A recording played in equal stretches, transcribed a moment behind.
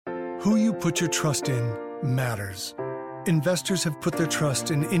Who you put your trust in matters. Investors have put their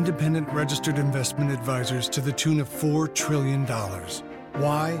trust in independent registered investment advisors to the tune of $4 trillion.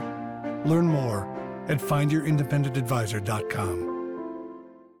 Why? Learn more at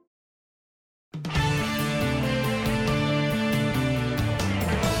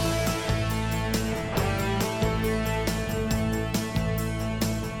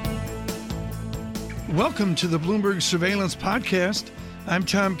Welcome to the Bloomberg Surveillance Podcast. I'm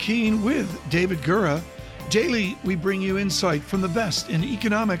Tom Keene with David Gura. Daily, we bring you insight from the best in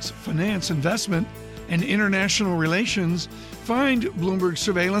economics, finance, investment, and international relations. Find Bloomberg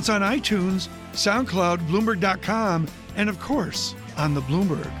Surveillance on iTunes, SoundCloud, Bloomberg.com, and of course, on the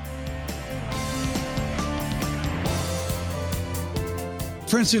Bloomberg.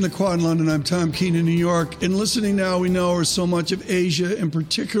 Francine Lacroix in London, I'm Tom Keene in New York. And listening now, we know are so much of Asia and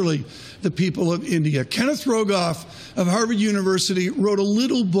particularly the people of India. Kenneth Rogoff of Harvard University wrote a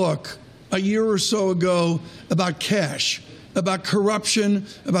little book a year or so ago about cash, about corruption,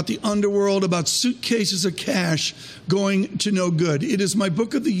 about the underworld, about suitcases of cash going to no good. It is my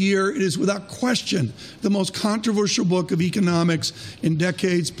book of the year. It is without question the most controversial book of economics in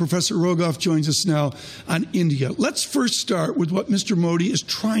decades. Professor Rogoff joins us now on India. Let's first start with what Mr. Modi is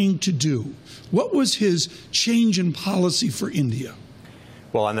trying to do. What was his change in policy for India?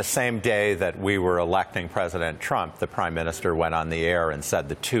 Well, on the same day that we were electing President Trump, the prime minister went on the air and said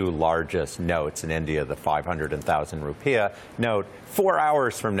the two largest notes in India, the 500 and 1,000 rupiah note, 4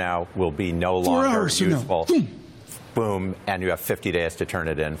 hours from now will be no longer useful. Boom, and you have 50 days to turn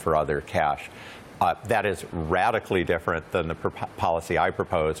it in for other cash. That is radically different than the policy I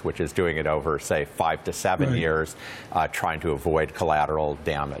propose, which is doing it over, say, 5 to 7 years, trying to avoid collateral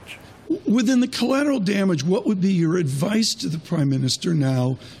damage. Within the collateral damage, what would be your advice to the Prime Minister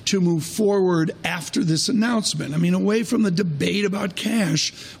now to move forward after this announcement? I mean, away from the debate about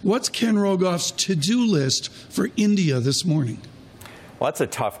cash, what's Ken Rogoff's to-do list for India this morning? Well, that's a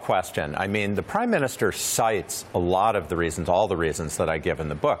tough question. I mean, the Prime Minister cites a lot of the reasons, all the reasons that I give in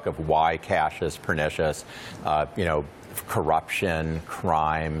the book of why cash is pernicious, corruption,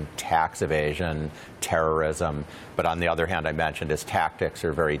 crime, tax evasion, terrorism. But on the other hand, I mentioned his tactics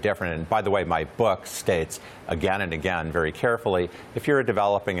are very different. And by the way, my book states again and again very carefully, if you're a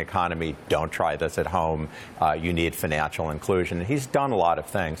developing economy, don't try this at home. You need financial inclusion. And he's done a lot of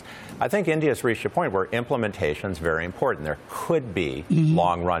things. I think India's reached a point where implementation is very important. There could be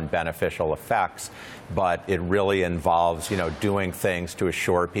long-run beneficial effects, but it really involves, doing things to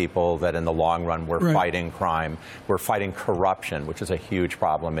assure people that in the long run we're fighting crime, we're fighting corruption, which is a huge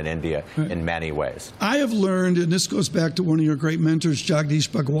problem in India in many ways. I have learned, and this goes back to one of your great mentors, Jagdish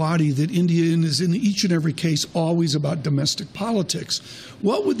Bhagwati, that India is in each and every case always about domestic politics.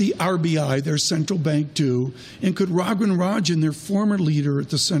 What would the RBI, their central bank, do? And could Raghuram Rajan, their former leader at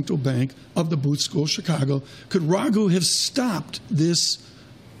the central bank of the Booth School, Chicago, could Raghu have stopped this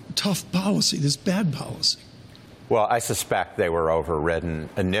tough policy, this bad policy? Well, I suspect they were overridden.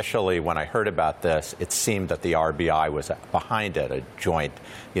 Initially, when I heard about this, it seemed that the RBI was behind it, a joint,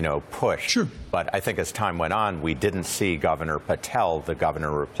 push. Sure. But I think as time went on, we didn't see Governor Patel, the governor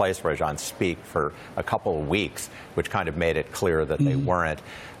who replaced Rajan, speak for a couple of weeks, which kind of made it clear that they weren't.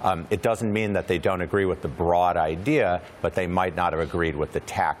 It doesn't mean that they don't agree with the broad idea, but they might not have agreed with the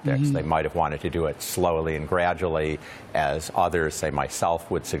tactics. They might have wanted to do it slowly and gradually, as others, say myself,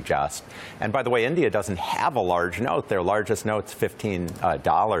 would suggest. And by the way, India doesn't have a large note. Their largest note's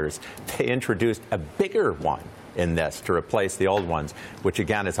 $15. They introduced a bigger one in this to replace the old ones, which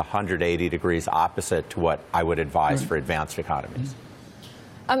again is 180 degrees opposite to what I would advise for advanced economies.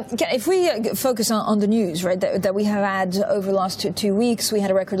 If we focus on the news, right, that we have had over the last two weeks, we had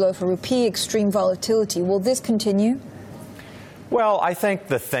a record low for rupee, extreme volatility. Will this continue? Well, I think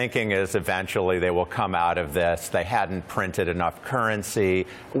the thinking is eventually they will come out of this. They hadn't printed enough currency.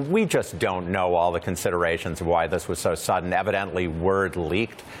 We just don't know all the considerations of why this was so sudden. Evidently, word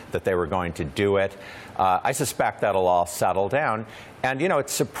leaked that they were going to do it. I suspect that'll all settle down. And,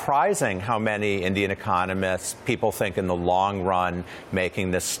 it's surprising how many Indian economists, people think in the long run,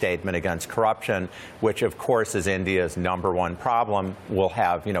 making this statement against corruption, which, of course, is India's #1 problem, will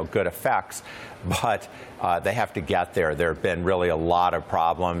have, good effects. But they have to get there. There have been really a lot of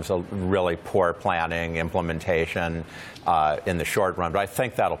problems, really poor planning, implementation in the short run. But I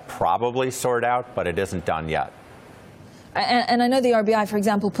think that'll probably sort out, but it isn't done yet. And I know the RBI, for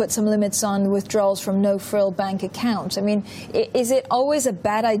example, put some limits on withdrawals from no-frill bank accounts. I mean, is it always a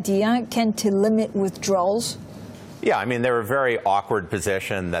bad idea, Ken, to limit withdrawals? Yeah, I mean, they were a very awkward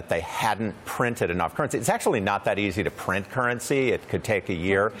position that they hadn't printed enough currency. It's actually not that easy to print currency. It could take a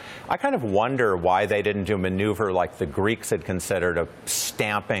year. I kind of wonder why they didn't do a maneuver like the Greeks had considered of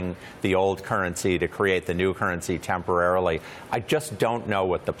stamping the old currency to create the new currency temporarily. I just don't know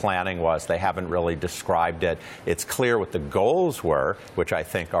what the planning was. They haven't really described it. It's clear what the goals were, which I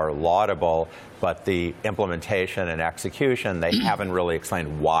think are laudable, but the implementation and execution, they haven't really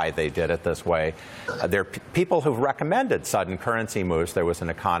explained why they did it this way. There are people who've recommended sudden currency moves. There was an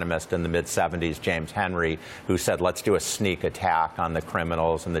economist in the mid-'70s, James Henry, who said, let's do a sneak attack on the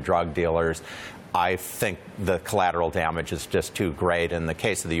criminals and the drug dealers. I think the collateral damage is just too great. In the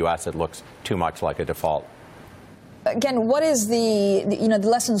case of the U.S., it looks too much like a default. Again, what is the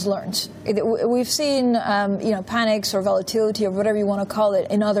lessons learned? We've seen panics or volatility or whatever you want to call it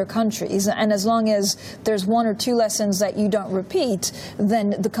in other countries, and as long as there's one or two lessons that you don't repeat,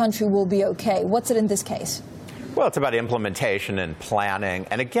 then the country will be okay. What's it in this case? Well, it's about implementation and planning.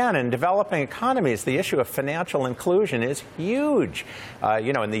 And again, in developing economies, the issue of financial inclusion is huge.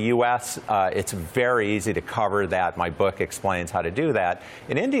 In the U.S., it's very easy to cover that. My book explains how to do that.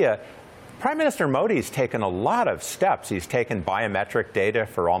 In India, Prime Minister Modi's taken a lot of steps. He's taken biometric data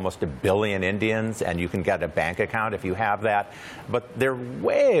for almost 1 billion Indians, and you can get a bank account if you have that. But they're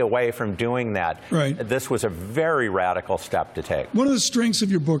way away from doing that. Right. This was a very radical step to take. One of the strengths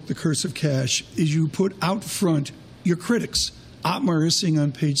of your book, The Curse of Cash, is you put out front your critics. Ottmar Issing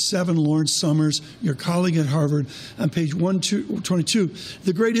on page 7, Lawrence Summers, your colleague at Harvard, on page 122.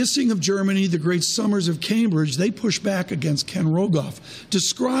 The great Issing of Germany, the great Summers of Cambridge, they push back against Ken Rogoff.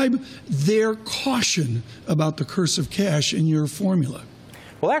 Describe their caution about the curse of cash in your formula.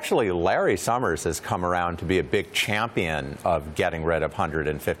 Well, actually, Larry Summers has come around to be a big champion of getting rid of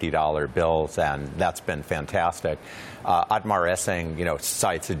 $150 bills, and that's been fantastic. Ottmar Issing,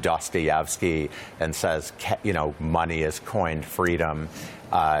 cites Dostoevsky and says, money has coined freedom.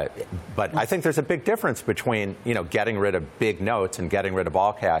 But I think there's a big difference between, getting rid of big notes and getting rid of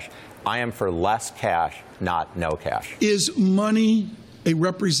all cash. I am for less cash, not no cash. Is money a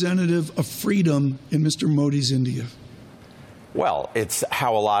representative of freedom in Mr. Modi's India? Well, it's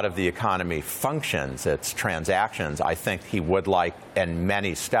how a lot of the economy functions. It's transactions. I think he would like, in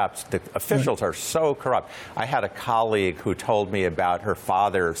many steps, the officials are so corrupt. I had a colleague who told me about her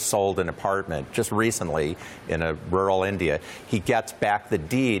father sold an apartment just recently in a rural India. He gets back the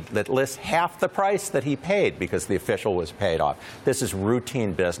deed that lists half the price that he paid because the official was paid off. This is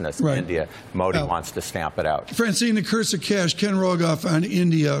routine business in India. Modi wants to stamp it out. Francine, The Curse of Cash, Ken Rogoff on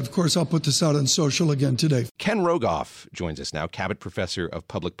India. Of course, I'll put this out on social again today. Ken Rogoff joins us now. Cabot Professor of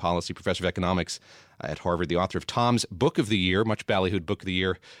Public Policy, Professor of Economics at Harvard, the author of Tom's Book of the Year, much ballyhooed Book of the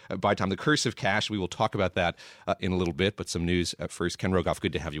Year by Tom, The Curse of Cash. We will talk about that in a little bit, but some news first. Ken Rogoff,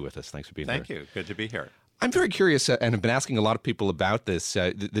 good to have you with us. Thanks for being here. Thank you. Good to be here. I'm very curious, and have been asking a lot of people about this,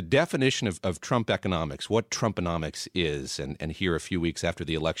 the definition of Trump economics, what Trumponomics is, and here a few weeks after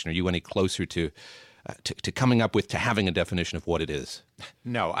the election, are you any closer to coming up with, to having a definition of what it is?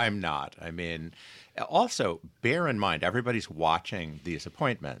 No, I'm not. I mean, also, bear in mind, everybody's watching these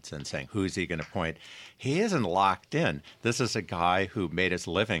appointments and saying, who's he going to appoint? He isn't locked in. This is a guy who made his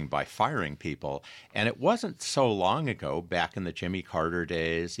living by firing people. And it wasn't so long ago, back in the Jimmy Carter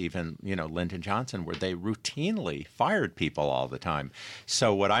days, even, Lyndon Johnson, where they routinely fired people all the time.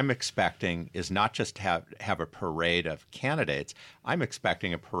 So what I'm expecting is not just to have a parade of candidates. I'm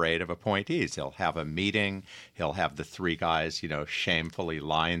expecting a parade of appointees. He'll have a meeting. He'll have the three guys, shamefully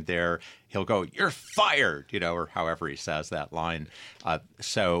lined there. He'll go, you're fired, or however he says that line.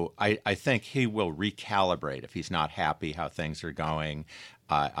 So I think he will recalibrate if he's not happy how things are going.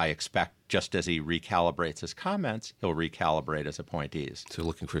 I expect just as he recalibrates his comments, he'll recalibrate his appointees. So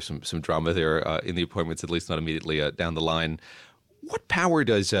looking for some drama there in the appointments, at least not immediately down the line. What power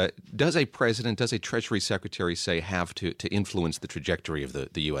does a president, does a Treasury Secretary, say, have to influence the trajectory of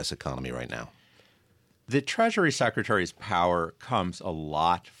the U.S. economy right now? The Treasury Secretary's power comes a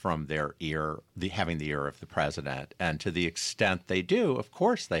lot from their having the ear of the president. And to the extent they do, of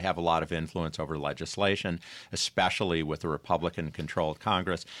course, they have a lot of influence over legislation, especially with the Republican-controlled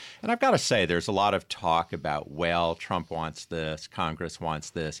Congress. And I've got to say, there's a lot of talk about, well, Trump wants this, Congress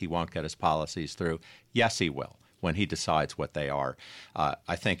wants this, he won't get his policies through. Yes, he will, when he decides what they are.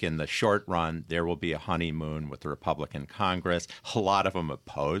 I think in the short run, there will be a honeymoon with the Republican Congress. A lot of them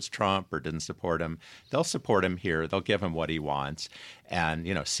oppose Trump or didn't support him. They'll support him here. They'll give him what he wants and,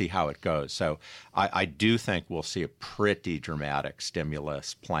 see how it goes. So I do think we'll see a pretty dramatic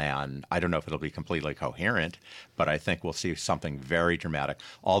stimulus plan. I don't know if it'll be completely coherent, but I think we'll see something very dramatic.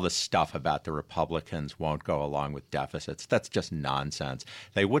 All the stuff about the Republicans won't go along with deficits. That's just nonsense.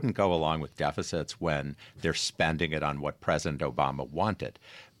 They wouldn't go along with deficits when they're spending spending it on what President Obama wanted.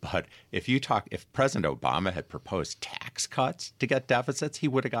 But if President Obama had proposed tax cuts to get deficits, he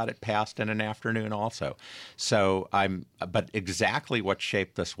would have got it passed in an afternoon also. So but exactly what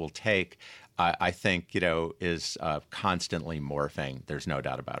shape this will take, I think, is constantly morphing. There's no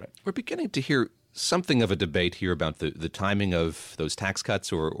doubt about it. We're beginning to hear something of a debate here about the timing of those tax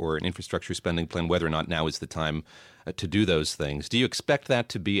cuts or an infrastructure spending plan, whether or not now is the time to do those things. Do you expect that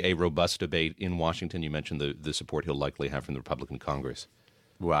to be a robust debate in Washington? You mentioned the support he'll likely have from the Republican Congress.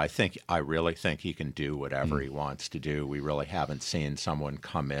 Well, I really think he can do whatever he wants to do. We really haven't seen someone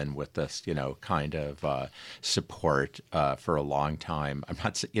come in with this, kind of support for a long time. I'm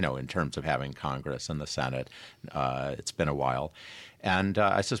not, in terms of having Congress and the Senate, it's been a while. And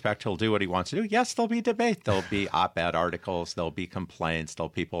I suspect he'll do what he wants to do. Yes, there'll be debate. There'll be op-ed articles. There'll be complaints. There'll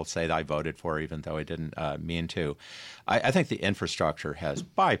people say that I voted for even though I didn't mean to. I think the infrastructure has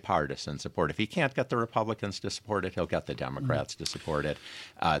bipartisan support. If he can't get the Republicans to support it, he'll get the Democrats to support it.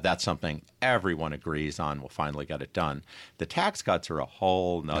 That's something everyone agrees on. We'll finally get it done. The tax cuts are a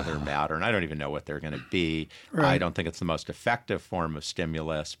whole nother matter, and I don't even know what they're going to be. Right. I don't think it's the most effective form of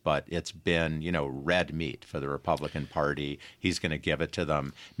stimulus, but it's been, red meat for the Republican Party. He's going to give it to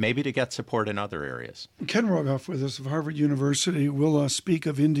them, maybe to get support in other areas. Ken Rogoff with us of Harvard University will speak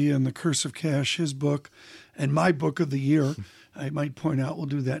of India and the Curse of Cash, his book, and my book of the year. I might point out we'll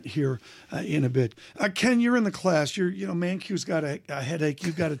do that here in a bit. Ken, you're in the class. Mancu's got a headache.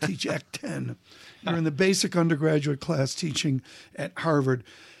 You've got to teach Act 10. You're in the basic undergraduate class teaching at Harvard.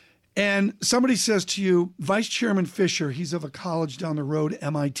 And somebody says to you, Vice Chairman Fisher, he's of a college down the road,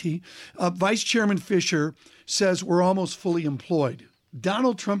 MIT, Vice Chairman Fisher says we're almost fully employed.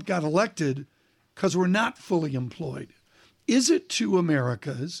 Donald Trump got elected because we're not fully employed. Is it two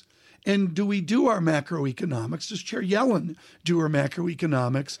Americas? And do we do our macroeconomics? Does Chair Yellen do her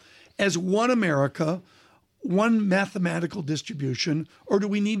macroeconomics as one America, one mathematical distribution, or do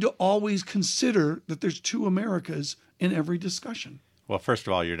we need to always consider that there's two Americas in every discussion? Well, first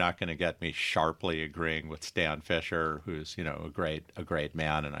of all, you're not going to get me sharply agreeing with Stan Fisher, who's, a great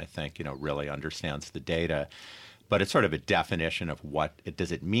man, and I think, really understands the data. But it's sort of a definition of what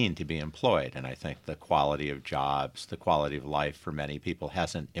does it mean to be employed. And I think the quality of jobs, the quality of life for many people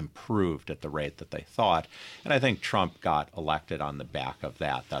hasn't improved at the rate that they thought. And I think Trump got elected on the back of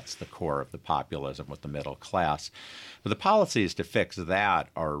that. That's the core of the populism with the middle class. But the policies to fix that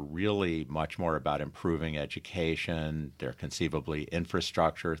are really much more about improving education. They're conceivably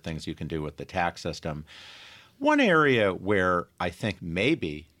infrastructure, things you can do with the tax system. One area where I think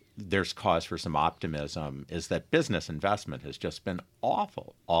maybe there's cause for some optimism is that business investment has just been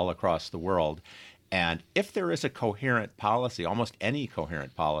awful all across the world. And if there is a coherent policy, almost any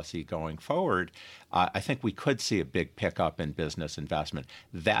coherent policy going forward, I think we could see a big pickup in business investment.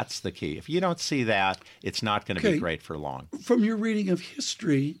 That's the key. If you don't see that, it's not going to be great for long. From your reading of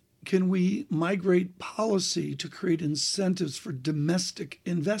history, can we migrate policy to create incentives for domestic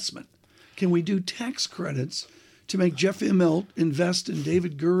investment? Can we do tax credits to make Jeff Immelt invest in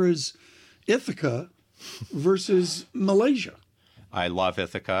David Gura's Ithaca versus Malaysia? I love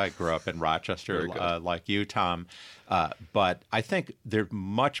Ithaca. I grew up in Rochester like you, Tom. But I think they're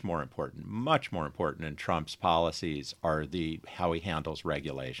much more important in Trump's policies are how he handles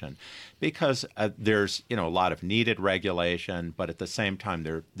regulation. Because there's a lot of needed regulation, but at the same time,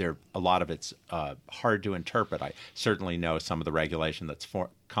 a lot of it's hard to interpret. I certainly know some of the regulation that's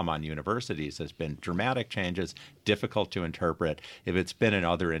come on universities has been dramatic changes, difficult to interpret. If it's been in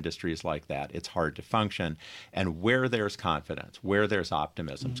other industries like that, it's hard to function. And where there's confidence, where there's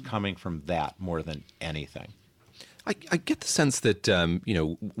optimism, it's coming from that more than anything. I get the sense that,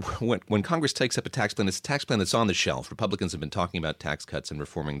 when Congress takes up a tax plan, it's a tax plan that's on the shelf. Republicans have been talking about tax cuts and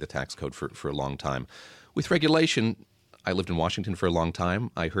reforming the tax code for a long time. With regulation, I lived in Washington for a long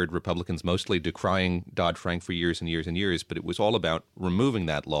time. I heard Republicans mostly decrying Dodd-Frank for years and years and years, but it was all about removing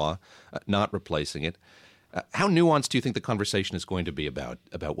that law, not replacing it. How nuanced do you think the conversation is going to be about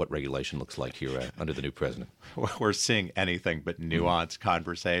what regulation looks like here under the new president? We're seeing anything but nuanced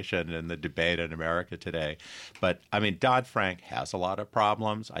conversation in the debate in America today. But, Dodd-Frank has a lot of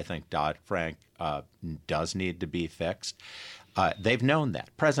problems. I think Dodd-Frank does need to be fixed. They've known that.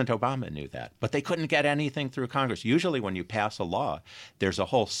 President Obama knew that. But they couldn't get anything through Congress. Usually when you pass a law, there's a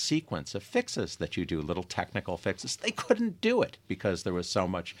whole sequence of fixes that you do, little technical fixes. They couldn't do it because there was so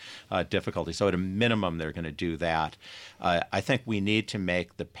much difficulty. So at a minimum, they're going to do that. I think we need to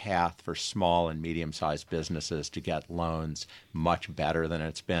make the path for small and medium-sized businesses to get loans much better than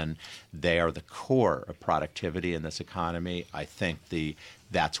it's been. They are the core of productivity in this economy. I think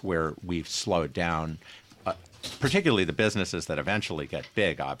that's where we've slowed down. particularly the businesses that eventually get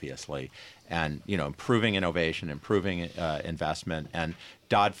big, obviously, and improving innovation, improving investment, and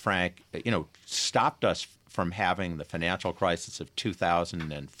Dodd-Frank, stopped us from having the financial crisis of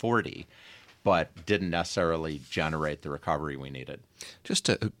 2040, but didn't necessarily generate the recovery we needed. Just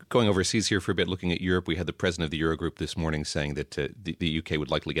going overseas here for a bit, looking at Europe, we had the president of the Eurogroup this morning saying that the UK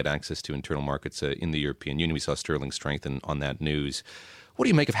would likely get access to internal markets in the European Union. We saw sterling strengthen on that news. What do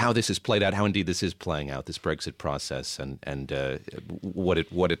you make of how this has played out, how indeed this is playing out, this Brexit process, and what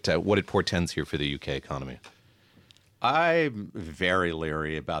it portends here for the UK economy? I'm very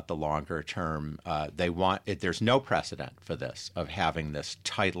leery about the longer term. There's no precedent for this, of having this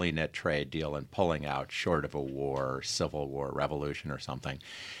tightly knit trade deal and pulling out short of a war, civil war, revolution or something.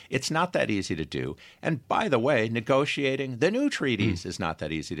 It's not that easy to do. And by the way, negotiating the new treaties is not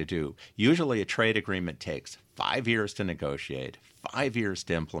that easy to do. Usually a trade agreement takes 5 years to negotiate, 5 years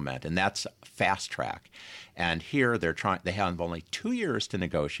to implement, and that's fast track. And here they have only 2 years to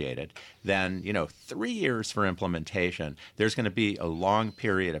negotiate it, then 3 years for implementation. There's going to be a long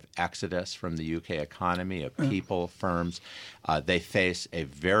period of exodus from the UK economy, of people, firms. They face a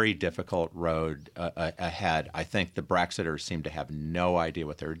very difficult road ahead. I think the Brexiters seem to have no idea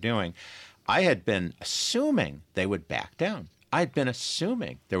what they're doing. I had been assuming they would back down. I'd been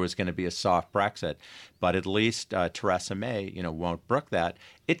assuming there was going to be a soft Brexit, but at least Theresa May, won't brook that.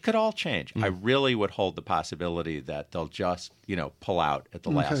 It could all change. I really would hold the possibility that they'll just, pull out at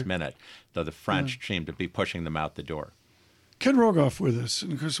the last minute, though the French seem to be pushing them out the door. Ken Rogoff with us,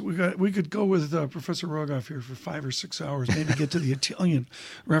 and because we could go with Professor Rogoff here for 5 or 6 hours, maybe get to the Italian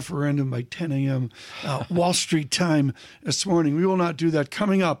referendum by 10 a.m. Wall Street time this morning. We will not do that.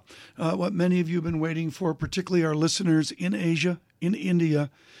 Coming up, what many of you have been waiting for, particularly our listeners in Asia, in India,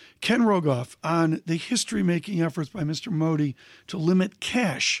 Ken Rogoff on the history-making efforts by Mr. Modi to limit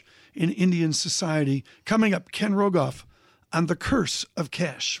cash in Indian society. Coming up, Ken Rogoff on the curse of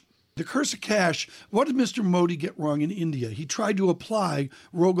cash. The curse of cash, what did Mr. Modi get wrong in India? He tried to apply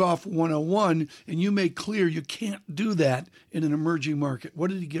Rogoff 101, and you made clear you can't do that in an emerging market. What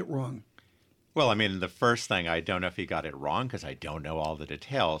did he get wrong? Well, the first thing, I don't know if he got it wrong because I don't know all the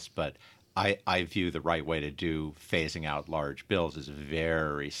details, but I view the right way to do phasing out large bills is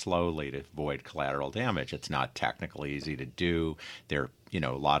very slowly to avoid collateral damage. It's not technically easy to do. There are,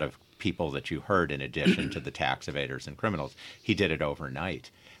 a lot of people that you heard in addition to the tax evaders and criminals. He did it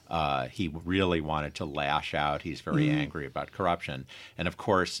overnight. He really wanted to lash out. He's very angry about corruption. And, of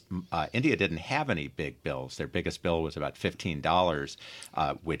course, India didn't have any big bills. Their biggest bill was about $15,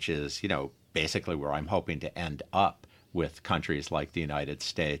 which is, basically where I'm hoping to end up with countries like the United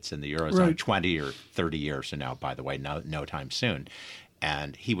States and the Eurozone 20 or 30 years from now, by the way, no time soon.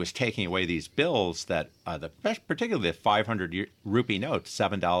 And he was taking away these bills that, particularly the 500 rupee notes,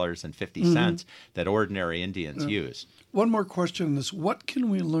 $7.50, that ordinary Indians use. One more question on this. What can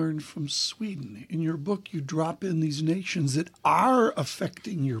we learn from Sweden? In your book, you drop in these nations that are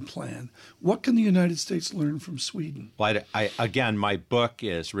affecting your plan. What can the United States learn from Sweden? Well, again, my book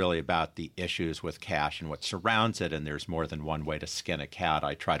is really about the issues with cash and what surrounds it, and there's more than one way to skin a cat.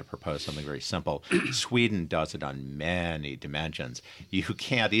 I try to propose something very simple. Sweden does it on many dimensions. You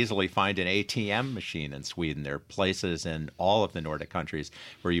can't easily find an ATM machine in Sweden. There are places in all of the Nordic countries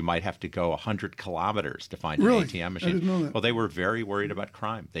where you might have to go 100 kilometers to find an ATM machine. Well, they were very worried about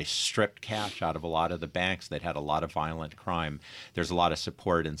crime. They stripped cash out of a lot of the banks. They'd had a lot of violent crime. There's a lot of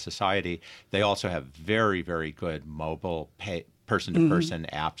support in society. They also have very, very good mobile person-to-person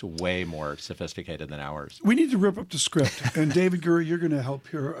apps, way more sophisticated than ours. We need to rip up the script. And David Gurry, you're going to help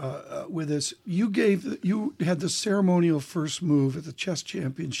here with us. You had the ceremonial first move at the chess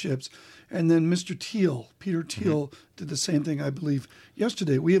championships, and then Mr. Peter Thiel, did the same thing, I believe,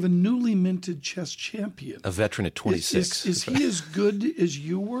 yesterday. We have a newly minted chess champion. A veteran at 26. Is he as good as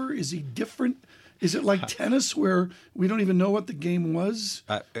you were? Is he different? Is it like tennis where we don't even know what the game was?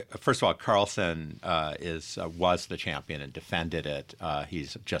 First of all, Carlsen was the champion and defended it.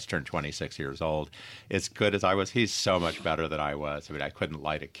 He's just turned 26 years old. As good as I was, he's so much better than I was. I couldn't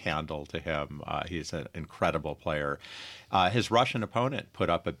light a candle to him. He's an incredible player. His Russian opponent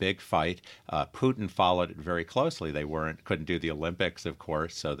put up a big fight. Putin followed it very closely. They couldn't do the Olympics, of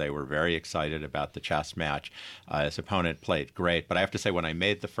course, so they were very excited about the chess match. His opponent played great, but I have to say, when I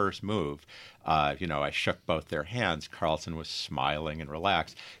made the first move, I shook both their hands. Carlsen was smiling and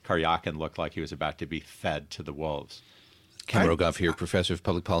relaxed. Karyakin looked like he was about to be fed to the wolves. Ken Rogoff here, professor of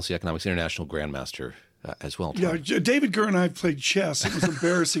public policy economics, international grandmaster as well. Tom. Yeah, David Gurr and I played chess. It was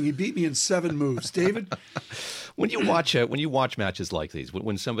embarrassing. He beat me in 7 moves. David? When you watch matches like these,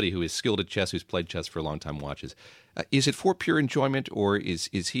 when somebody who is skilled at chess, who's played chess for a long time watches, is it for pure enjoyment, or is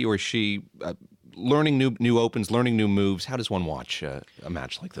he or she learning new opens, learning new moves. How does one watch a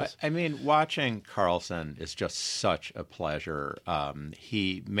match like this? I mean, watching Carlsen is just such a pleasure.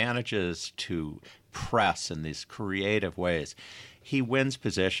 He manages to press in these creative ways. He wins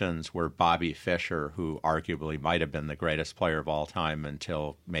positions where Bobby Fischer, who arguably might have been the greatest player of all time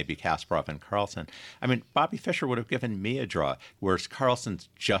until maybe Kasparov and Carlsen. I mean, Bobby Fischer would have given me a draw, whereas Carlsen's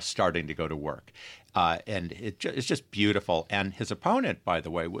just starting to go to work. And it's just beautiful. And his opponent, by the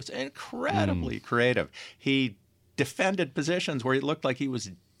way, was incredibly creative. He defended positions where he looked like he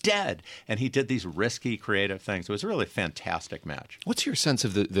was dead, and he did these risky, creative things. It was a really fantastic match. What's your sense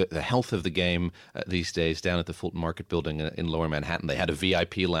of the health of the game these days down at the Fulton Market Building in Lower Manhattan? They had a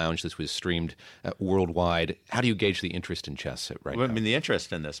VIP lounge. This was streamed worldwide. How do you gauge the interest in chess right now? I mean, the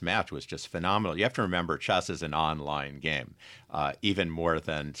interest in this match was just phenomenal. You have to remember, chess is an online game, even more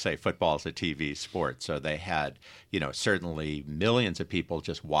than, say, football is a TV sport. So they had, certainly millions of people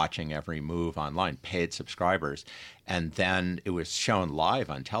just watching every move online, paid subscribers. And then it was shown live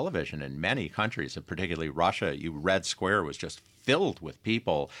on television in many countries, and particularly Russia. Red Square was just filled with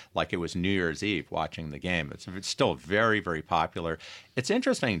people like it was New Year's Eve watching the game. It's still very, very popular. It's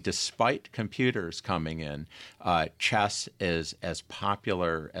interesting, despite computers coming in, chess is as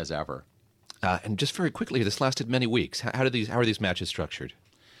popular as ever. And just very quickly, this lasted many weeks. How are these matches structured?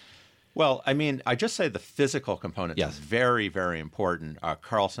 Well, I mean, I just say the physical component is very, very important.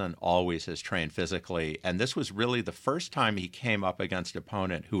 Carlsen always has trained physically, and this was really the first time he came up against an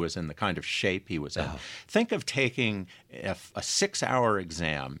opponent who was in the kind of shape he was in. Think of taking a 6-hour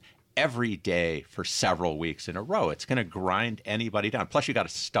exam every day for several weeks in a row. It's going to grind anybody down. Plus, you got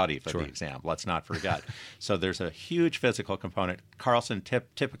to study for the exam. Let's not forget. So there's a huge physical component. Carlsen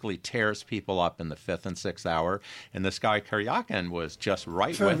typically tears people up in the 5th and 6th hour, and this guy Yergin was just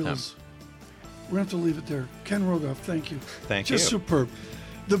right with him. We're going to have to leave it there. Ken Rogoff, thank you. Thank you. Just superb.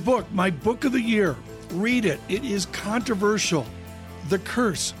 The book, my book of the year. Read it. It is controversial. The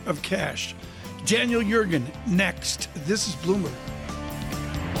Curse of Cash. Daniel Yergin, next. This is Bloomberg.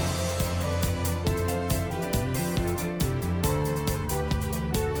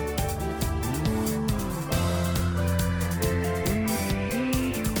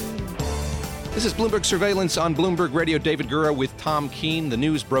 This is Bloomberg Surveillance on Bloomberg Radio. David Gura with Tom Keene. The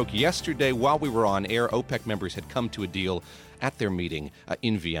news broke yesterday while we were on air. OPEC members had come to a deal at their meeting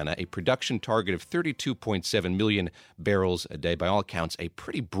in Vienna, a production target of 32.7 million barrels a day. By all accounts, a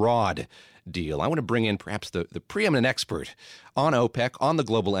pretty broad deal. I want to bring in perhaps the preeminent expert on OPEC, on the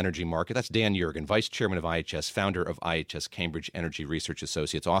global energy market. That's Dan Yergin, vice chairman of IHS, founder of IHS Cambridge Energy Research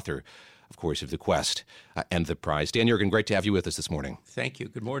Associates, author, of course, of The Quest and The Prize. Dan Yergin, great to have you with us this morning. Thank you.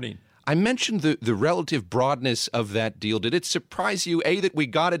 Good morning. I mentioned the relative broadness of that deal. Did it surprise you, A, that we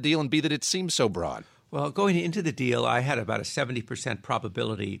got a deal, and B, that it seems so broad? Well, going into the deal, I had about a 70%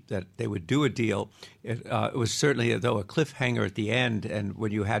 probability that they would do a deal. It was certainly, though, a cliffhanger at the end. And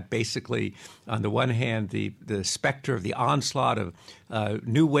when you had basically, on the one hand, the specter of the onslaught of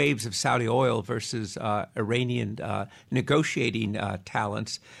new waves of Saudi oil versus Iranian negotiating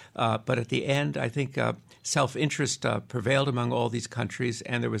talents. But at the end, I think self-interest prevailed among all these countries,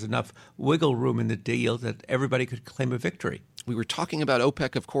 and there was enough wiggle room in the deal that everybody could claim a victory. We were talking about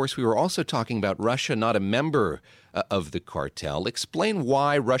OPEC, of course. We were also talking about Russia, not a member of the cartel. Explain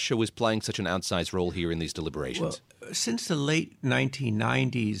why Russia was playing such an outsized role here in these deliberations. Well, since the late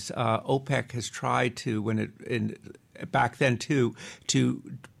 1990s, OPEC has tried to, back then too, to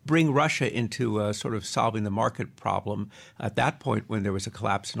bring Russia into sort of solving the market problem at that point when there was a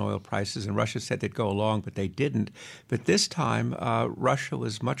collapse in oil prices, and Russia said they'd go along, but they didn't. But this time, Russia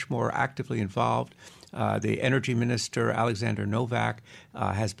was much more actively involved. The energy minister, Alexander Novak,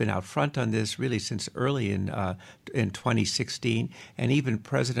 has been out front on this really since early in 2016. And even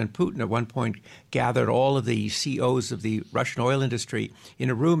President Putin at one point gathered all of the CEOs of the Russian oil industry in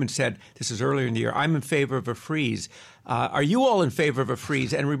a room and said, this is earlier in the year, I'm in favor of a freeze. Are you all in favor of a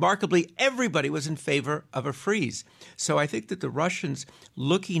freeze? And remarkably, everybody was in favor of a freeze. So I think that the Russians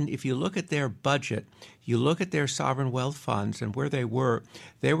if you look at their budget, you look at their sovereign wealth funds and where they were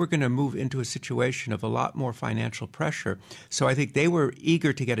going to move into a situation of a lot more financial pressure. So I think they were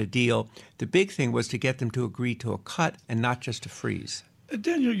eager to get a deal. The big thing was to get them to agree to a cut and not just a freeze.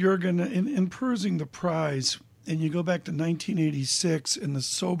 Daniel Yergin, in perusing the prize, and you go back to 1986 and the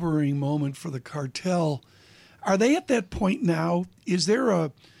sobering moment for the cartel, are they at that point now? Is there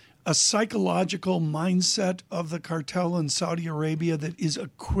a psychological mindset of the cartel in Saudi Arabia that is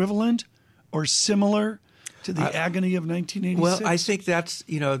equivalent or similar to the agony of 1986? Well, I think that's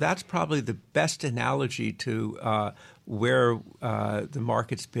probably the best analogy to where the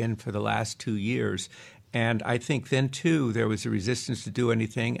market's been for the last 2 years. And I think then, too, there was a resistance to do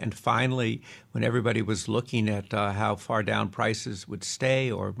anything. And finally, when everybody was looking at how far down prices would stay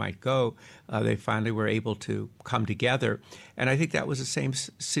or might go, they finally were able to come together. And I think that was the same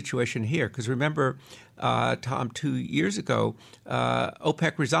situation here. Because remember, Tom, 2 years ago,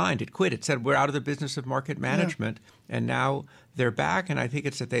 OPEC resigned. It quit. It said, we're out of the business of market management. Yeah. And now they're back. And I think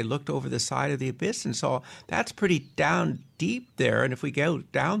it's that they looked over the side of the abyss and saw that's pretty down deep there. And if we go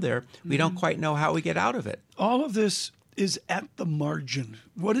down there, we don't quite know how we get out of it. All of this is at the margin.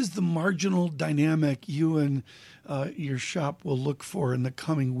 What is the marginal dynamic you and your shop will look for in the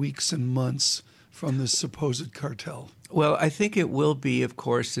coming weeks and months from this supposed cartel? Well, I think it will be, of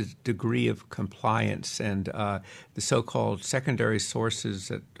course, a degree of compliance and the so-called secondary sources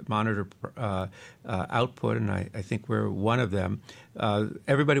that monitor output, and I think we're one of them.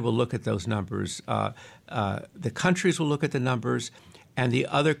 Everybody will look at those numbers. The countries will look at the numbers, and the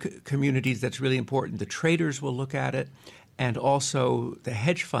other communities that's really important, the traders will look at it, and also the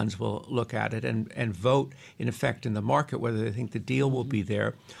hedge funds will look at it and vote, in effect, in the market whether they think the deal will be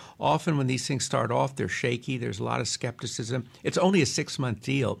there. Often when these things start off, they're shaky. There's a lot of skepticism. It's only a 6-month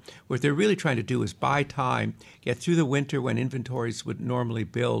deal. What they're really trying to do is buy time, get through the winter when inventories would normally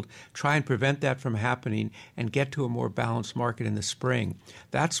build, try and prevent that from happening, and get to a more balanced market in the spring.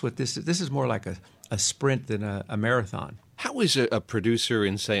 That's what this is. This is more like a sprint than a marathon. How is a producer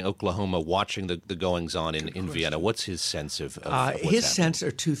in, say, Oklahoma watching the goings-on in Vienna? What's his sense of what's happening? His sense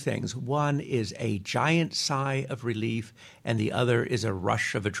are two things. One is a giant sigh of relief, and the other is a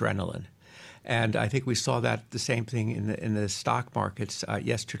rush of adrenaline. And I think we saw that the same thing in the stock markets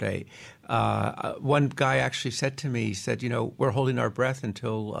yesterday. One guy actually said to me, he said, we're holding our breath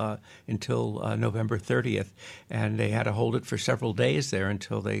until November 30th. And they had to hold it for several days there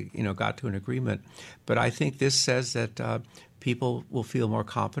until they, got to an agreement. But I think this says that people will feel more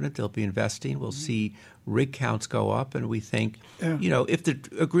confident. They'll be investing. We'll see rig counts go up. And we think, if the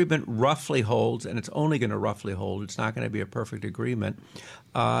agreement roughly holds, and it's only going to roughly hold, it's not going to be a perfect agreement,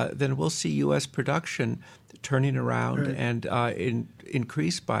 then we'll see U.S. production turning around and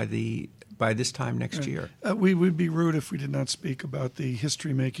increase by this time next year. We would be rude if we did not speak about the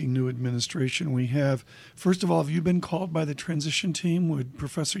history-making new administration we have. First of all, have you been called by the transition team? Would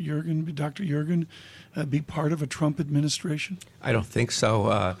Professor Yergin, Dr. Yergin, be part of a Trump administration? I don't think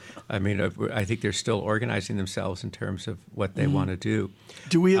so. I think they're still organizing themselves in terms of what they want to do.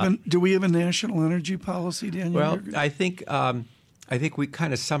 Do we have a national energy policy, Daniel? Well, Yergin? I think we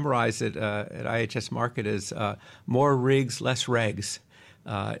kind of summarize it at IHS Markit as more rigs, less regs.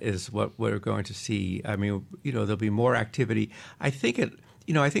 Is what we're going to see. There'll be more activity. I think in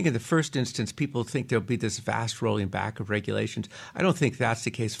the first instance, people think there'll be this vast rolling back of regulations. I don't think that's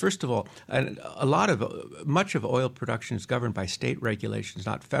the case. First of all, much of oil production is governed by state regulations,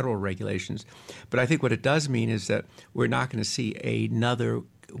 not federal regulations. But I think what it does mean is that we're not going to see another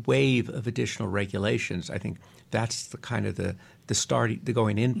wave of additional regulations. I think that's the kind of the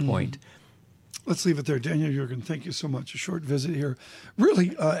going in point. Let's leave it there. Daniel Yergin, thank you so much. A short visit here.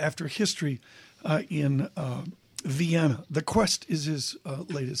 Really, after history in Vienna. The Quest is his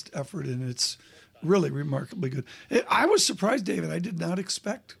latest effort, and it's really remarkably good. I was surprised, David. I did not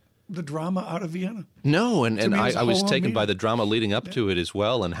expect the drama out of Vienna. No, and I was taken by the drama leading up to it as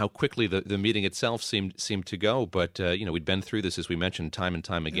well, and how quickly the meeting itself seemed to go. But, we'd been through this, as we mentioned, time and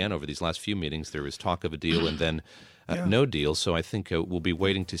time again over these last few meetings. There was talk of a deal and then no deal. So I think we'll be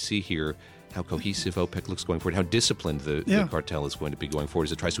waiting to see here how cohesive OPEC looks going forward, how disciplined the cartel is going to be going forward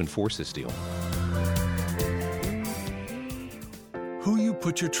as it tries to enforce this deal. Who you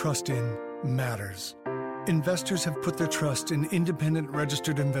put your trust in matters. Investors have put their trust in independent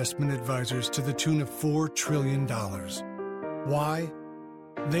registered investment advisors to the tune of $4 trillion. Why?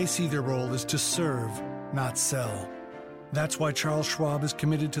 They see their role as to serve, not sell. That's why Charles Schwab is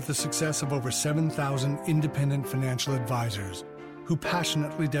committed to the success of over 7,000 independent financial advisors who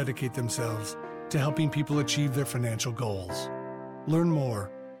passionately dedicate themselves to helping people achieve their financial goals. Learn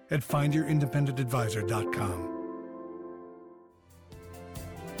more at findyourindependengadvisor.com.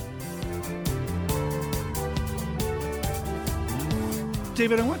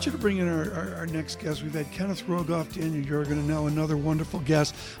 David, I want you to bring in our next guest. We've had Kenneth Rogoff, Daniel Yergin, and now another wonderful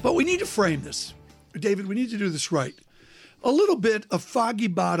guest. But we need to frame this. David, we need to do this right. A little bit of Foggy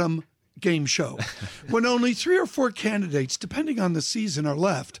Bottom game show. When only 3 or 4 candidates, depending on the season, are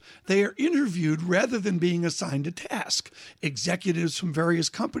left, they are interviewed rather than being assigned a task. Executives from various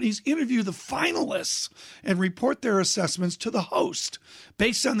companies interview the finalists and report their assessments to the host.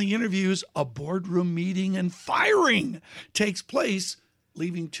 Based on the interviews, a boardroom meeting and firing takes place,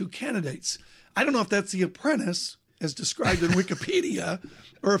 leaving 2 candidates. I don't know if that's The Apprentice as described in Wikipedia,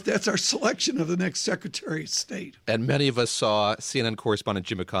 or if that's our selection of the next Secretary of State. And many of us saw CNN correspondent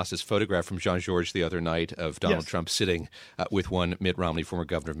Jim Acosta's photograph from Jean-Georges the other night of Donald Trump sitting with one Mitt Romney, former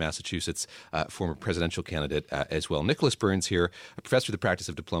governor of Massachusetts, former presidential candidate as well. Nicholas Burns here, a professor of the practice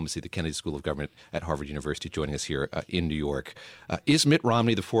of diplomacy at the Kennedy School of Government at Harvard University, joining us here in New York. Is Mitt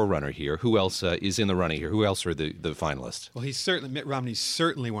Romney the forerunner here? Who else is in the running here? Who else are the finalists? Well, Mitt Romney's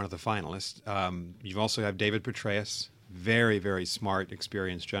certainly one of the finalists. You also have David Petraeus, very, very smart,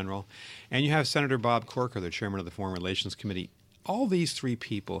 experienced general. And you have Senator Bob Corker, the chairman of the Foreign Relations Committee. All these three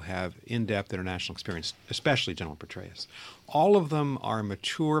people have in-depth international experience, especially General Petraeus. All of them are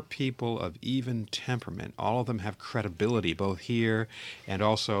mature people of even temperament. All of them have credibility, both here and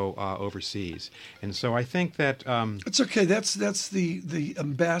also overseas. And so I think that it's okay. That's the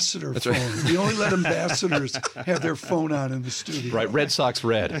ambassador phone. Right. We only let ambassadors have their phone on in the studio. Right, Red Sox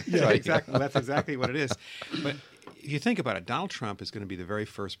red. Yeah, right. Exactly. That's exactly what it is. But if you think about it, Donald Trump is going to be the very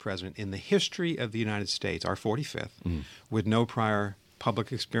first president in the history of the United States, our 45th, with no prior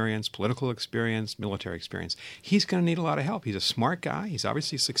public experience, political experience, military experience. He's going to need a lot of help. He's a smart guy. He's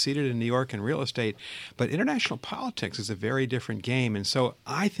obviously succeeded in New York in real estate, but international politics is a very different game. And so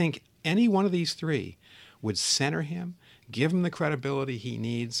I think any one of these three would center him, give him the credibility he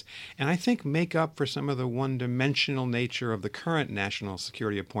needs, and I think make up for some of the one-dimensional nature of the current national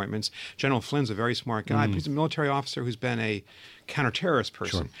security appointments. General Flynn's a very smart guy, but he's a military officer who's been a counterterrorist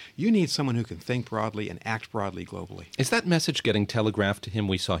person. Sure. You need someone who can think broadly and act broadly globally. Is that message getting telegraphed to him?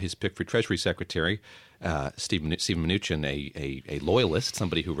 We saw his pick for Treasury Secretary, Steve Mnuchin, a loyalist,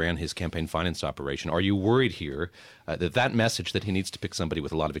 somebody who ran his campaign finance operation. Are you worried here that message that he needs to pick somebody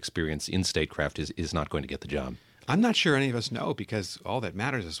with a lot of experience in statecraft is not going to get the job? I'm not sure any of us know, because all that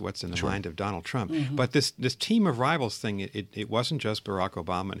matters is what's in the mind of Donald Trump. But this team of rivals thing, it wasn't just Barack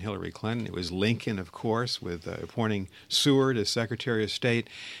Obama and Hillary Clinton. It was Lincoln, of course, with appointing Seward as Secretary of State.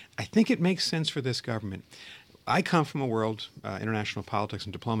 I think it makes sense for this government. I come from a world, international politics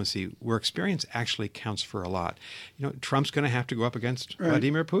and diplomacy, where experience actually counts for a lot. You know, Trump's going to have to go up against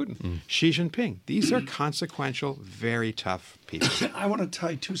Vladimir Putin, Xi Jinping. These are consequential, very tough people. I want to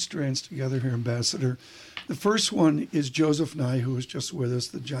tie two strands together here, Ambassador. The first one is Joseph Nye, who was just with us,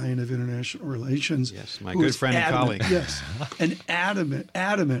 the giant of international relations. Yes, my good friend and colleague. Yes, and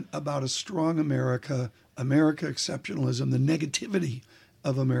adamant about a strong America exceptionalism. The negativity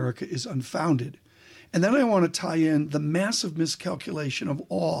of America is unfounded. And then I want to tie in the massive miscalculation of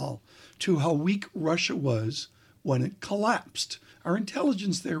all to how weak Russia was when it collapsed. Our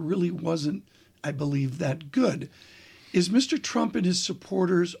intelligence there really wasn't, I believe, that good. Is Mr. Trump and his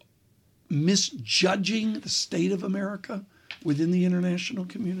supporters misjudging the state of America within the international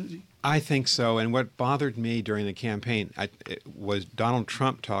community? I think so. And what bothered me during the campaign was Donald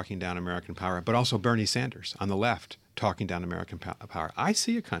Trump talking down American power, but also Bernie Sanders on the left talking down American power. I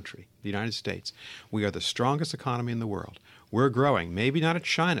see a country, the United States. We are the strongest economy in the world. We're growing, maybe not at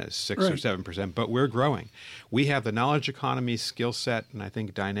China's 6 or 7%, but we're growing. We have the knowledge economy, skill set, and I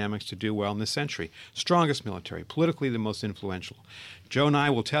think dynamics to do well in this century. Strongest military, politically the most influential. Joe and I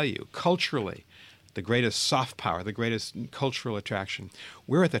will tell you, culturally, the greatest soft power, the greatest cultural attraction.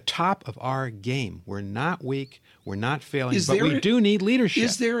 We're at the top of our game. We're not weak. We're not failing, but we do need leadership.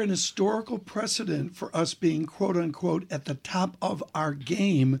 Is there an historical precedent for us being, quote unquote, at the top of our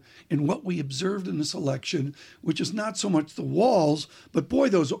game in what we observed in this election, which is not so much the walls, but boy,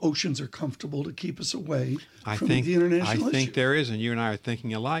 those oceans are comfortable to keep us away from the international issue? I think there is, and you and I are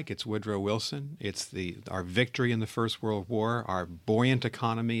thinking alike. It's Woodrow Wilson. It's our victory in the First World War, our buoyant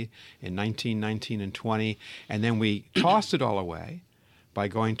economy in 1919 and 20, and then we tossed it all away by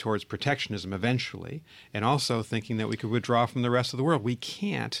going towards protectionism eventually, and also thinking that we could withdraw from the rest of the world. We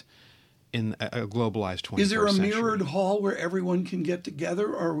can't in a globalized 21st century. Is there a mirrored hall where everyone can get together,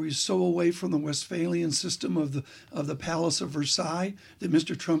 or are we so away from the Westphalian system of the Palace of Versailles that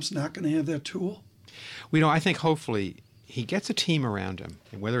Mr. Trump's not going to have that tool? Well, I think hopefully he gets a team around him,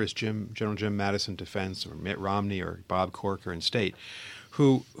 and whether it's General Jim Mattis in defense or Mitt Romney or Bob Corker in state,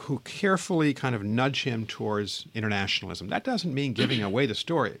 who carefully kind of nudge him towards internationalism. That doesn't mean giving away the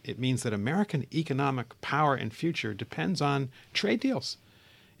story. It means that American economic power and future depends on trade deals.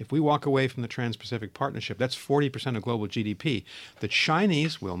 If we walk away from the Trans-Pacific Partnership, that's 40% of global GDP. The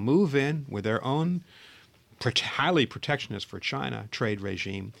Chinese will move in with their own highly protectionist for China trade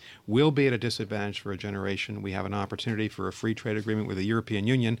regime, will be at a disadvantage for a generation. We have an opportunity for a free trade agreement with the European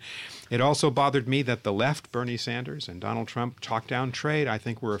Union. It also bothered me that the left, Bernie Sanders and Donald Trump, talked down trade. I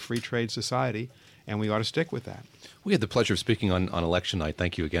think we're a free trade society, and we ought to stick with that. We had the pleasure of speaking on election night.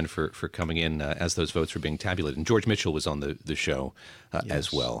 Thank you again for coming in as those votes were being tabulated. And George Mitchell was on the show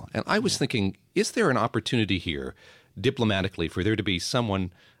as well. And I was thinking, is there an opportunity here diplomatically for there to be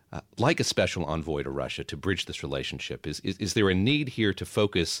someone like a special envoy to Russia to bridge this relationship? Is there a need here to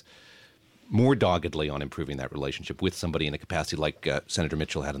focus more doggedly on improving that relationship with somebody in a capacity like Senator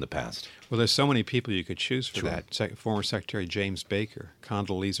Mitchell had in the past? Well, there's so many people you could choose for that. Former Secretary James Baker,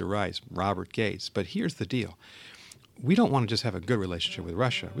 Condoleezza Rice, Robert Gates. But here's the deal. We don't want to just have a good relationship with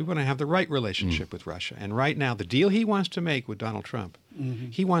Russia. We want to have the right relationship with Russia. And right now, the deal he wants to make with Donald Trump,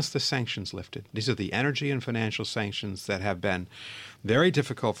 he wants the sanctions lifted. These are the energy and financial sanctions that have been very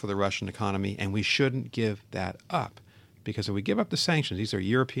difficult for the Russian economy, and we shouldn't give that up. Because if we give up the sanctions, these are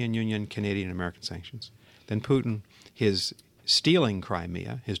European Union, Canadian, American sanctions, then Putin, his stealing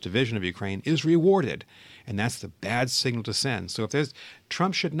Crimea, his division of Ukraine, is rewarded. And that's the bad signal to send. So if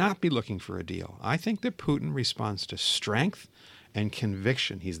Trump should not be looking for a deal. I think that Putin responds to strength and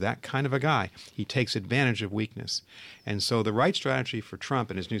conviction. He's that kind of a guy. He takes advantage of weakness. And so the right strategy for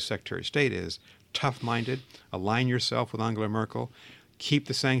Trump and his new Secretary of State is tough-minded, align yourself with Angela Merkel, keep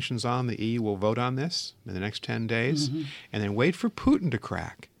the sanctions on. The EU will vote on this in the next 10 days, and then wait for Putin to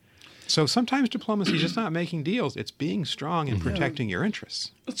crack. So sometimes diplomacy is just not making deals; it's being strong and protecting your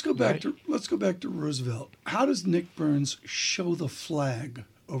interests. Let's go back to Roosevelt. How does Nick Burns show the flag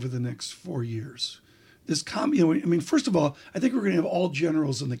over the next 4 years? First of all, I think we're going to have all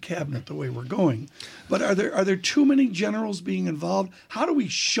generals in the cabinet the way we're going. But are there too many generals being involved? How do we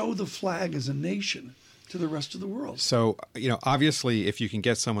show the flag as a nation to the rest of the world? So, obviously, if you can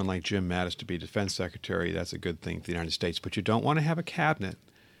get someone like Jim Mattis to be defense secretary, that's a good thing for the United States. But you don't want to have a cabinet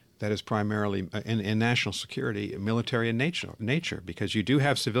that is primarily in national security, military in nature, because you do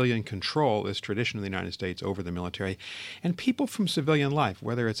have civilian control, this tradition of the United States, over the military. And people from civilian life,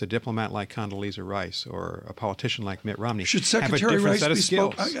 whether it's a diplomat like Condoleezza Rice or a politician like Mitt Romney, should Secretary Rice be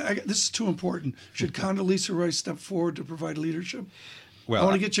spoke? This is too important. Should Condoleezza Rice step forward to provide leadership? Well, I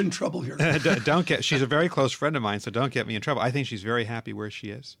want to get you in trouble here. She's a very close friend of mine, so don't get me in trouble. I think she's very happy where she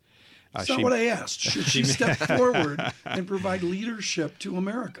is. That's not what I asked. Should she step forward and provide leadership to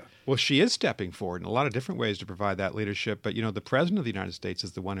America? Well, she is stepping forward in a lot of different ways to provide that leadership. But, the President of the United States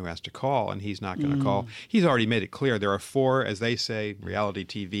is the one who has to call, and he's not going to call. He's already made it clear there are 4, as they say, reality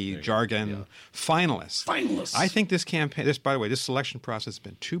TV jargon, finalists. I think this campaign, by the way, this selection process has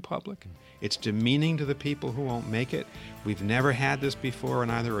been too public. It's demeaning to the people who won't make it. We've never had this before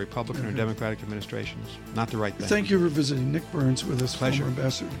in either Republican or Democratic administrations. Not the right thing. Thank you for visiting. Nick Burns with us, Pleasure. former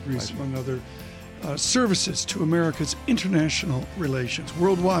ambassador to Greece, among other services to America's international relations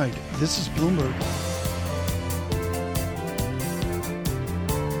worldwide. This is Bloomberg.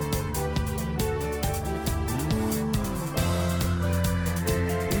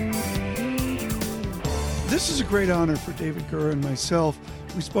 This is a great honor for David Gura and myself.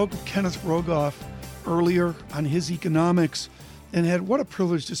 We spoke with Kenneth Rogoff earlier on his economics and had what a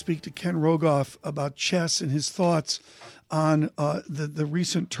privilege to speak to Ken Rogoff about chess and his thoughts on the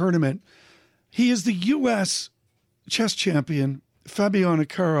recent tournament. He is the U.S. chess champion, Fabiano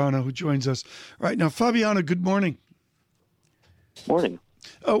Caruana, who joins us right now. Fabiano, good morning. Morning.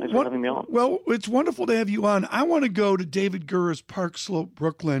 Thanks for having me on. Well, it's wonderful to have you on. I want to go to David Gura's Park Slope,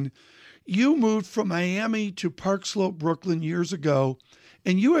 Brooklyn. You moved from Miami to Park Slope, Brooklyn years ago,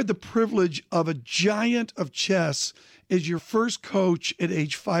 and you had the privilege of a giant of chess as your first coach at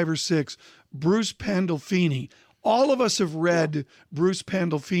age 5 or 6, Bruce Pandolfini. All of us have read Bruce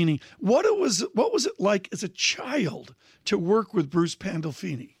Pandolfini. What was it like as a child to work with Bruce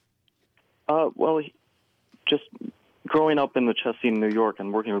Pandolfini? Just growing up in the chess scene in New York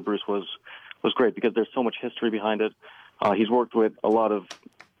and working with Bruce was great because there's so much history behind it. He's worked with a lot of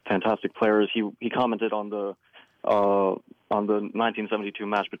fantastic players. He commented on the 1972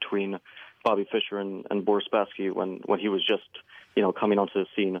 match between Bobby Fischer and Boris Spassky when he was just coming onto the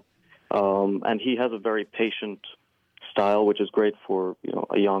scene. And he has a very patient style, which is great for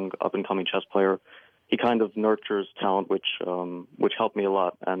a young up and coming chess player. He kind of nurtures talent, which helped me a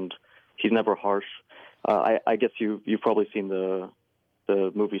lot. And he's never harsh. I guess you've probably seen the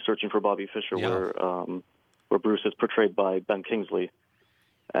movie Searching for Bobby Fischer, where Bruce is portrayed by Ben Kingsley.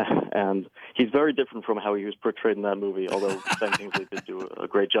 And he's very different from how he was portrayed in that movie, although Ben Kingsley did do a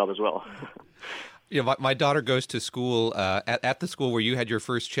great job as well. You know, my daughter goes to school at the school where you had your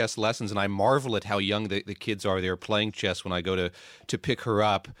first chess lessons, and I marvel at how young the kids are. They're playing chess when I go to pick her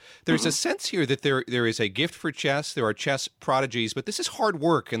up. There's a sense here that there is a gift for chess. There are chess prodigies, but this is hard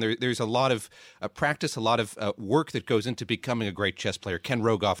work, and there's a lot of practice, a lot of work that goes into becoming a great chess player. Ken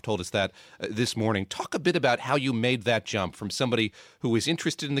Rogoff told us that this morning. Talk a bit about how you made that jump from somebody who was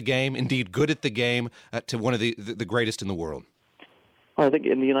interested in the game, indeed good at the game, to one of the greatest in the world. Well, I think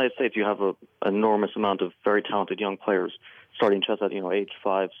in the United States you have an enormous amount of very talented young players starting chess at age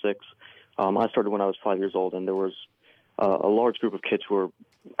 5, 6. I started when I was 5 years old, and there was a large group of kids who were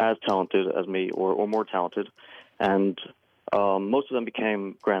as talented as me or more talented, and most of them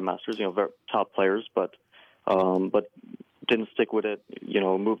became grandmasters, very top players, but didn't stick with it.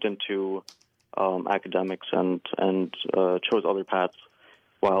 Moved into academics and chose other paths,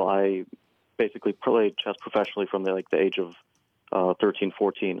 while I basically played chess professionally from the age of 13,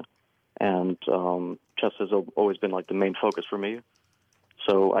 14, and chess has always been the main focus for me.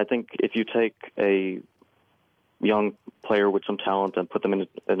 So I think if you take a young player with some talent and put them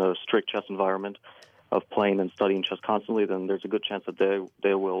in a strict chess environment of playing and studying chess constantly, then there's a good chance that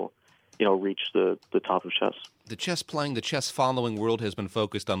they will reach the top of chess. The chess playing, the chess following world has been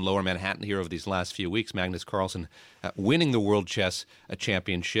focused on Lower Manhattan here over these last few weeks. Magnus Carlsen winning the World Chess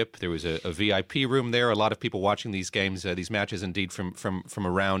Championship. There was a VIP room there. A lot of people watching these games, these matches, indeed, from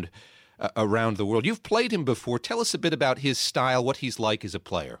around the world. You've played him before. Tell us a bit about his style, what he's like as a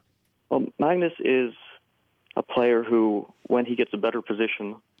player. Well, Magnus is a player who, when he gets a better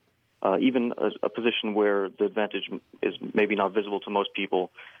position, even a position where the advantage is maybe not visible to most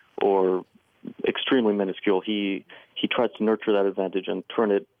people or extremely minuscule, he tries to nurture that advantage and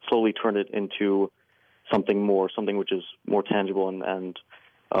slowly turn it into something which is more tangible and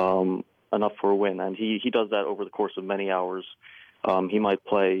enough for a win. And he does that over the course of many hours. He might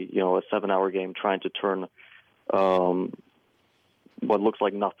play a 7-hour game trying to turn what looks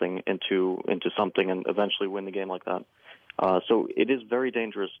like nothing into something and eventually win the game like that. So it is very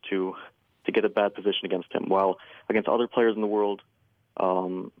dangerous to get a bad position against him. While against other players in the world,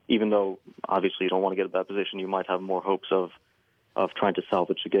 even though obviously you don't want to get a bad position, you might have more hopes of trying to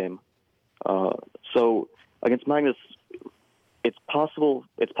salvage the game. So against Magnus, it's possible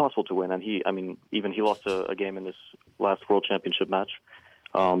to win, and he lost a game in this last World Championship match.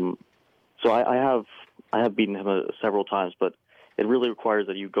 So I have beaten him several times, but it really requires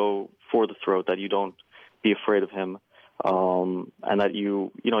that you go for the throat, that you don't be afraid of him, and that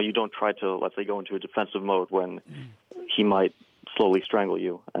you don't try to, let's say, go into a defensive mode when he might slowly strangle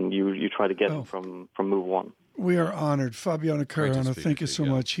you, and you try to get him from move one. We are honored. Fabiano Caruana, thank you so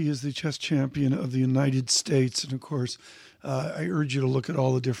much. He is the chess champion of the United States, and of course, I urge you to look at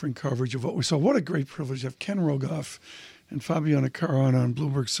all the different coverage of what we saw. What a great privilege to have Ken Rogoff and Fabiano Caruana on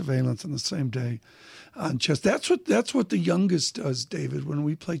Bloomberg Surveillance on the same day on chess. That's what the youngest does, David, when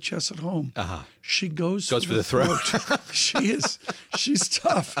we play chess at home. She goes for the throat. She's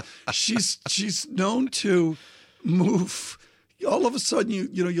tough. She's known to move. All of a sudden,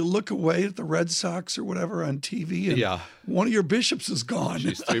 you look away at the Red Sox or whatever on TV, and one of your bishops is gone.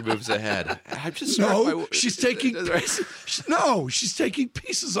 She's 3 moves ahead. I'm just she's taking she's taking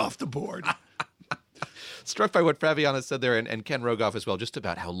pieces off the board. Struck by what Fabiano said there, and Ken Rogoff as well, just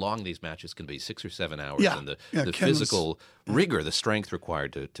about how long these matches can be, 6 or 7 hours, and the physical rigor, the strength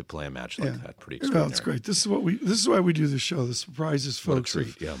required to play a match like that. Pretty extraordinary. Well, it's great. This is why we do the show. This surprises folks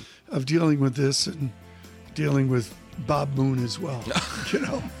of dealing with this and dealing with Bob Moon as well,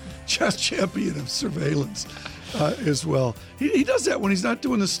 chess champion of surveillance as well. He does that when he's not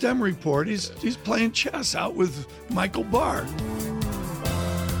doing the STEM report. He's playing chess out with Michael Barr.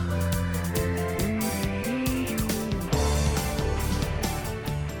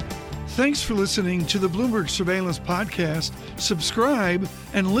 Thanks for listening to the Bloomberg Surveillance Podcast. Subscribe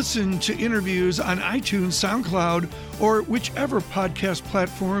and listen to interviews on iTunes, SoundCloud, or whichever podcast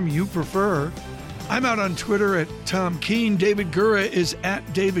platform you prefer. I'm out on Twitter at Tom Keene. David Gura is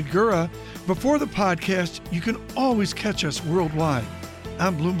at David Gura. Before the podcast, you can always catch us worldwide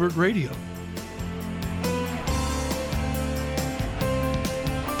on Bloomberg Radio.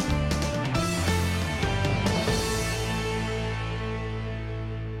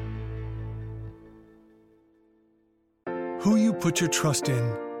 Who you put your trust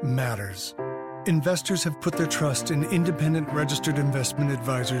in matters. Investors have put their trust in independent registered investment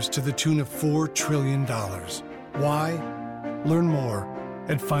advisors to the tune of $4 trillion. Why? Learn more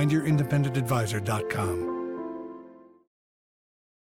at findyourindependengadvisor.com.